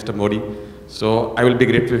paradox, like Mr. Modi. So I will be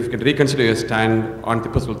grateful if you could reconsider your stand on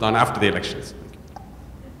Tipu Sultan after the elections.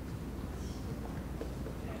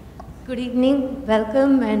 Good evening,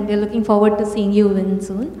 welcome, and we're looking forward to seeing you win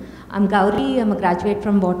soon. I'm Gauri, I'm a graduate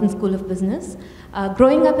from Wharton School of Business.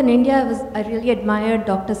 Growing up in India, I really admired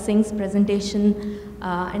Dr. Singh's presentation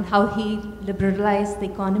and how he liberalized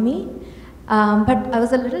the economy. But I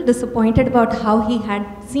was a little disappointed about how he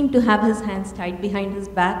seemed to have his hands tied behind his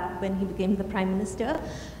back when he became the Prime Minister.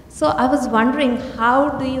 So I was wondering, how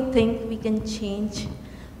do you think we can change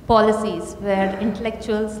policies where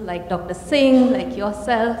intellectuals like Dr. Singh, like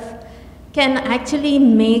yourself, can actually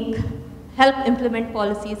help implement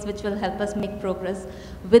policies which will help us make progress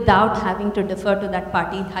without having to defer to that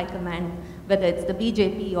party high command, whether it's the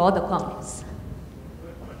BJP or the Congress?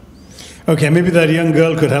 Okay, maybe that young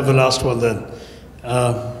girl could have the last one then.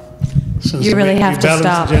 You really have to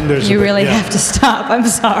stop. You really have to stop. I'm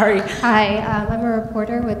sorry. Hi, I'm a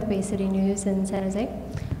reporter with Bay City News in San Jose.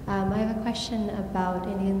 I have a question about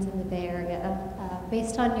Indians in the Bay Area.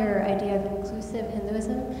 Based on your idea of inclusive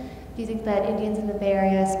Hinduism, do you think that Indians in the Bay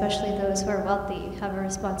Area, especially those who are wealthy, have a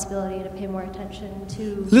responsibility to pay more attention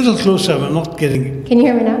to... Little closer, I'm not getting... Can you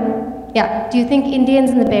hear me now? Yeah, do you think Indians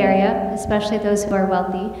in the Bay Area, especially those who are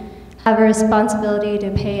wealthy, have a responsibility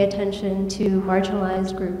to pay attention to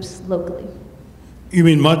marginalized groups locally? You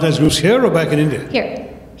mean marginalized groups here or back in India?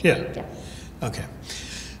 Here. Here? Yeah. Okay.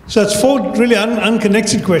 So that's four really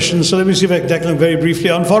unconnected questions. So let me see if I can tackle them very briefly.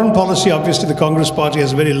 On foreign policy, obviously the Congress Party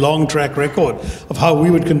has a very long track record of how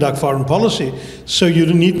we would conduct foreign policy. So you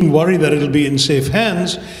needn't worry that it'll be in safe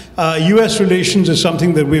hands. US relations is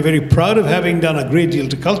something that we're very proud of having done a great deal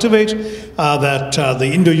to cultivate.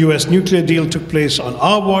 The Indo-US nuclear deal took place on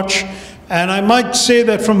our watch. And I might say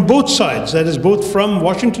that from both sides, that is both from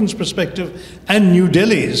Washington's perspective and New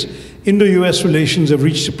Delhi's, Indo-US relations have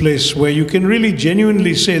reached a place where you can really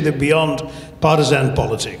genuinely say they're beyond partisan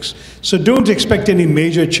politics. So don't expect any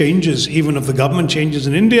major changes, even if the government changes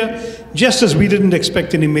in India, just as we didn't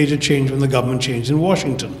expect any major change when the government changed in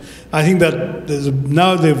Washington. I think that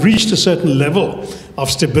now they've reached a certain level of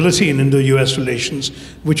stability in Indo-US relations,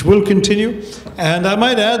 which will continue. And I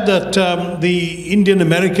might add that the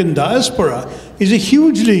Indian-American diaspora is a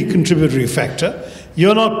hugely contributory factor.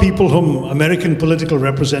 You're not people whom American political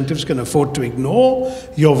representatives can afford to ignore.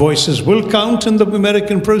 Your voices will count in the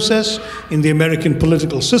American process, in the American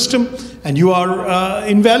political system, and you are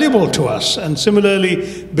invaluable to us. And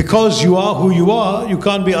similarly, because you are who you are, you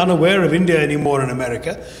can't be unaware of India anymore in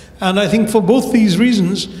America. And I think for both these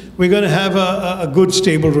reasons, we're going to have a good,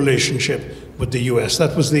 stable relationship with the US.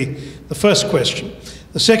 That was the first question.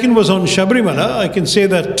 The second was on Sabrimala. I can say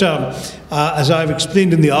that, as I've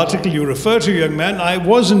explained in the article you refer to, young man, I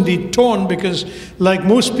was indeed torn because, like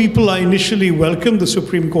most people, I initially welcomed the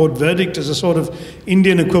Supreme Court verdict as a sort of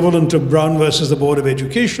Indian equivalent of Brown versus the Board of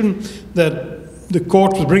Education, that the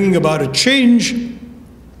court was bringing about a change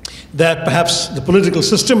that perhaps the political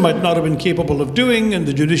system might not have been capable of doing, and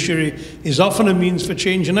the judiciary is often a means for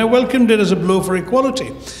change, and I welcomed it as a blow for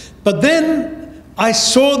equality. But then I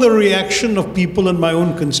saw the reaction of people in my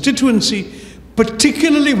own constituency,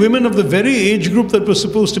 particularly women of the very age group that was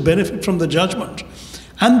supposed to benefit from the judgment.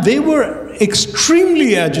 And they were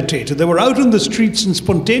extremely agitated. They were out in the streets in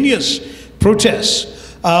spontaneous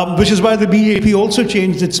protests, which is why the BJP also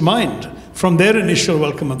changed its mind from their initial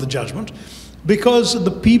welcome of the judgment, because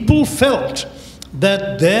the people felt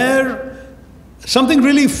that something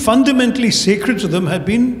really fundamentally sacred to them had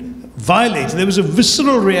been violated. There was a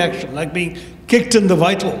visceral reaction, like being kicked in the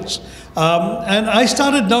vitals. And I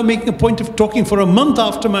started now making a point of talking. For a month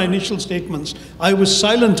after my initial statements, I was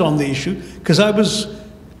silent on the issue because I was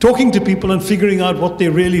talking to people and figuring out what they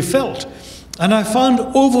really felt. And I found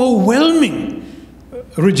overwhelming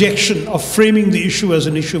rejection of framing the issue as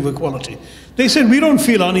an issue of equality. They said, we don't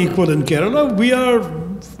feel unequal in Kerala. We are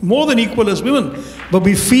more than equal as women. But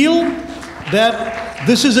we feel that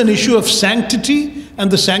this is an issue of sanctity, and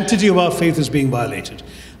the sanctity of our faith is being violated.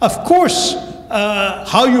 Of course,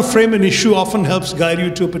 how you frame an issue often helps guide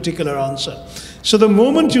you to a particular answer. So the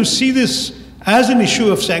moment you see this as an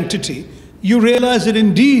issue of sanctity, you realize that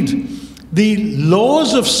indeed the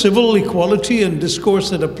laws of civil equality and discourse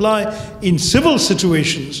that apply in civil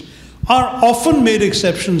situations are often made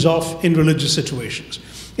exceptions of in religious situations.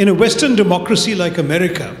 In a Western democracy like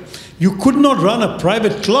America, you could not run a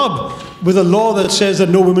private club with a law that says that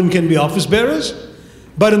no women can be office bearers.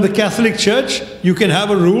 But in the Catholic Church, you can have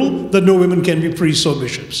a rule that no women can be priests or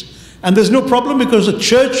bishops. And there's no problem because the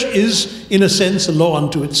church is, in a sense, a law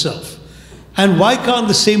unto itself. And why can't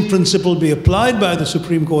the same principle be applied by the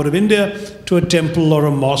Supreme Court of India to a temple or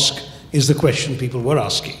a mosque is the question people were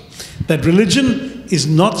asking. That religion is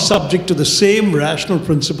not subject to the same rational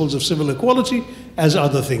principles of civil equality as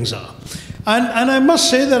other things are. And I must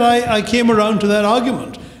say that I came around to that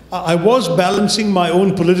argument. I was balancing my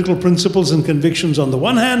own political principles and convictions on the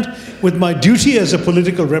one hand with my duty as a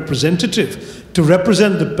political representative to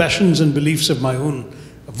represent the passions and beliefs of my own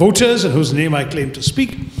voters and whose name I claim to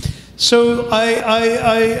speak. So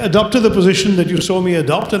I adopted the position that you saw me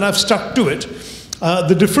adopt, and I've stuck to it.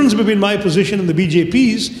 The difference between my position and the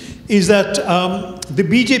BJP's is that the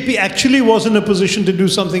BJP actually was in a position to do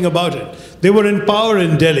something about it. They were in power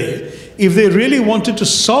in Delhi. If they really wanted to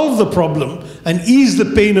solve the problem and ease the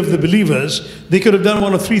pain of the believers, they could have done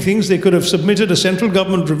one of three things. They could have submitted a central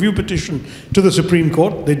government review petition to the Supreme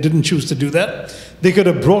Court. They didn't choose to do that. They could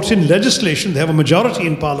have brought in legislation. They have a majority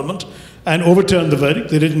in Parliament and overturned the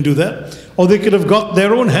verdict. They didn't do that. Or they could have got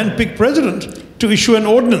their own hand-picked president to issue an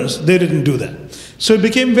ordinance. They didn't do that. So it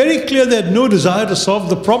became very clear they had no desire to solve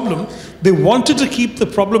the problem. They wanted to keep the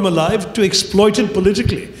problem alive, to exploit it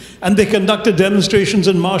politically. And they conducted demonstrations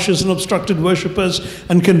and marches and obstructed worshippers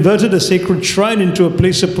and converted a sacred shrine into a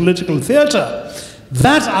place of political theater.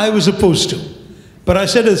 That I was opposed to. But I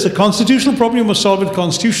said it's a constitutional problem, you must solve it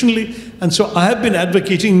constitutionally. And so I have been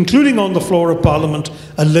advocating, including on the floor of Parliament,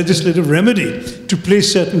 a legislative remedy to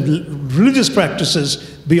place certain religious practices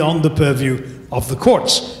beyond the purview of the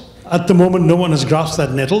courts. At the moment, no one has grasped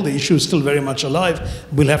that nettle. The issue is still very much alive.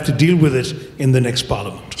 We'll have to deal with it in the next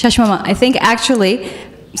Parliament. Shashi Mama, I think actually,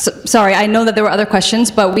 sorry, I know that there were other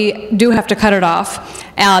questions, but we do have to cut it off.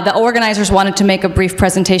 The organizers wanted to make a brief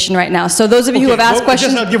presentation right now. So those of you who have asked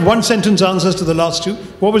questions... I'll give one sentence answers to the last two.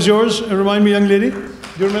 What was yours? Remind me, young lady. Do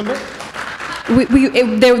you remember?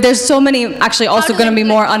 There's so many, actually, also going to be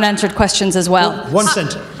more unanswered questions as well. One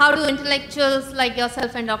sentence. How do intellectuals like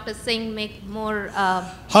yourself and Dr. Singh make more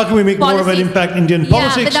How can we make more of an impact in Indian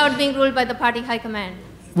politics? Without being ruled by the party high command?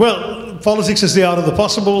 Well, politics is the art of the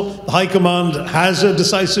possible. The High Command has a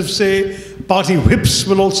decisive say. Party whips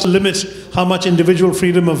will also limit how much individual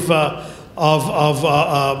freedom of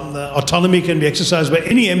autonomy can be exercised by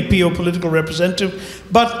any MP or political representative.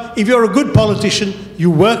 But if you're a good politician, you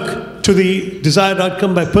work to the desired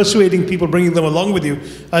outcome by persuading people, bringing them along with you.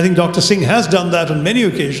 I think Dr. Singh has done that on many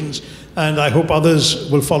occasions, and I hope others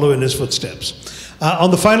will follow in his footsteps.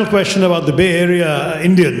 On the final question about the Bay Area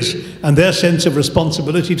Indians and their sense of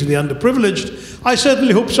responsibility to the underprivileged, I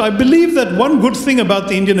certainly hope so. I believe that one good thing about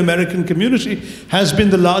the Indian American community has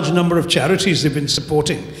been the large number of charities they've been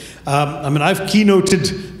supporting. I mean, I've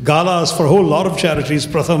keynoted galas for a whole lot of charities,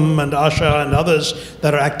 Pratham and Asha and others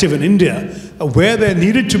that are active in India. Where they're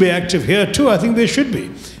needed to be active here too, I think they should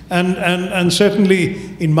be. And certainly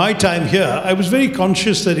in my time here, I was very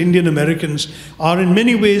conscious that Indian Americans are in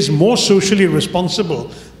many ways more socially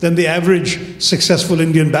responsible than the average successful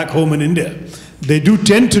Indian back home in India. They do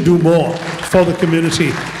tend to do more for the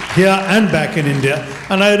community here and back in India.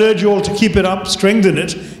 And I urge you all to keep it up, strengthen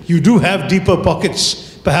it. You do have deeper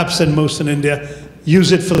pockets, perhaps, than most in India.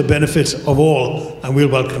 Use it for the benefit of all, and we'll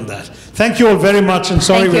welcome that. Thank you all very much, and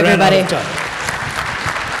sorry we ran out of time.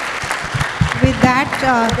 With that,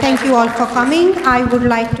 thank you all for coming. I would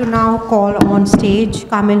like to now call on stage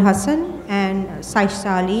Kamil Hassan and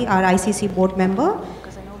Saishta Ali, our ICC board member,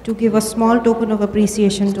 to give a small token of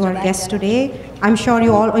appreciation to our guests today. I'm sure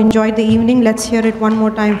you all enjoyed the evening. Let's hear it one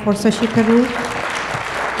more time for Shashi Tharoor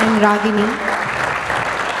and Ragini.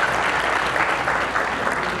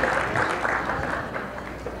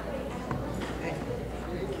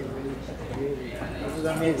 This is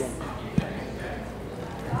amazing.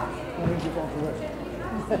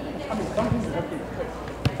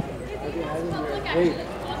 Great.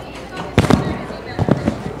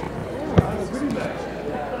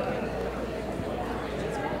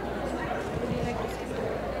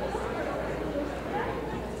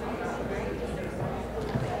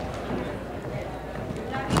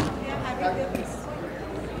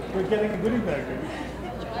 We're getting a goodie bag.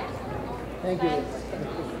 Thank you.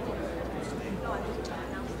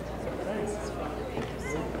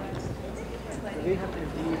 We have to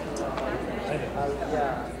leave.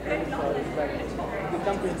 Yeah, very sorry, but if you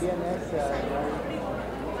come to DNS, I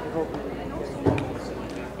hope you can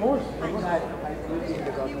more. I do think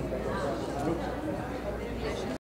the government.